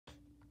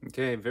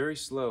Okay, very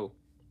slow.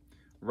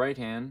 Right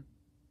hand.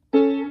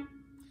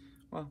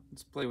 Well,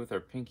 let's play with our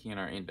pinky and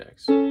our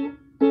index.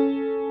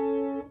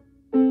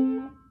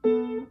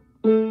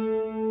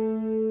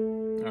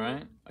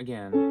 Alright,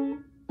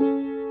 again.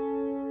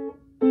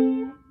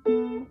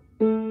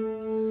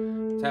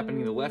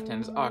 Tapping the left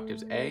hand is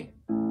octaves. A,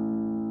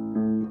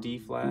 D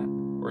flat,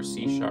 or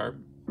C sharp,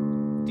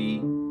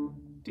 D,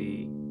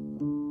 D.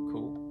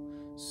 Cool.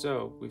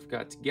 So we've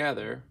got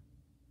together.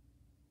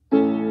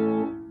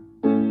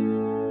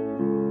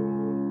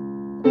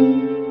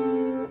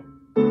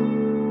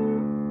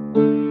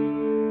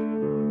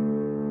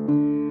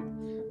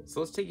 So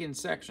let's take it in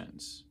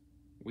sections.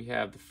 We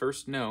have the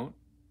first note,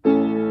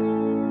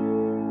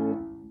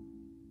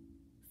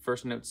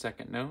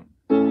 second note,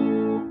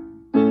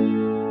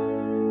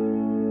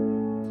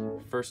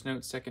 first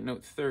note, second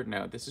note, third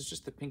note. This is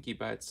just the pinky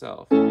by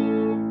itself.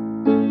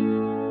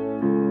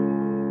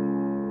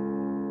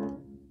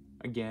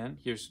 Again,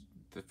 here's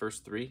the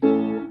first three.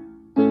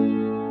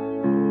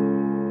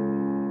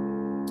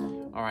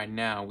 All right,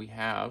 now we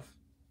have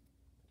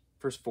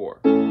first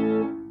four.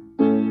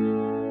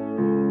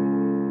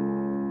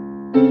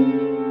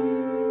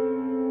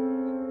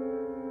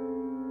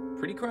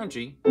 Pretty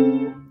crunchy,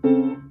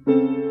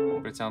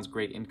 but it sounds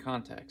great in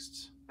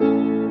context.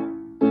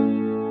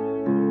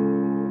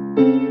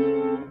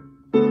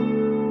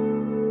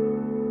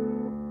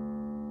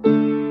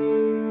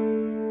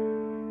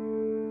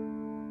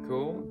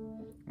 Cool.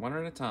 One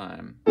at a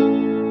time.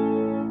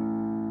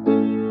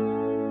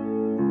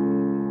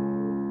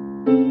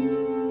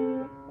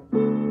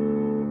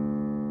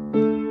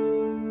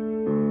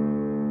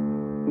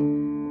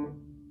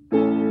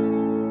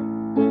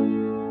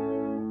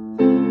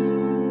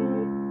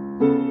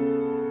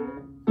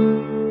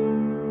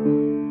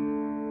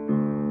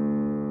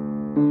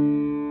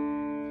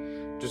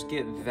 Just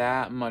get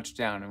that much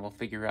down and we'll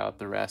figure out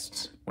the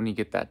rest when you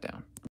get that down.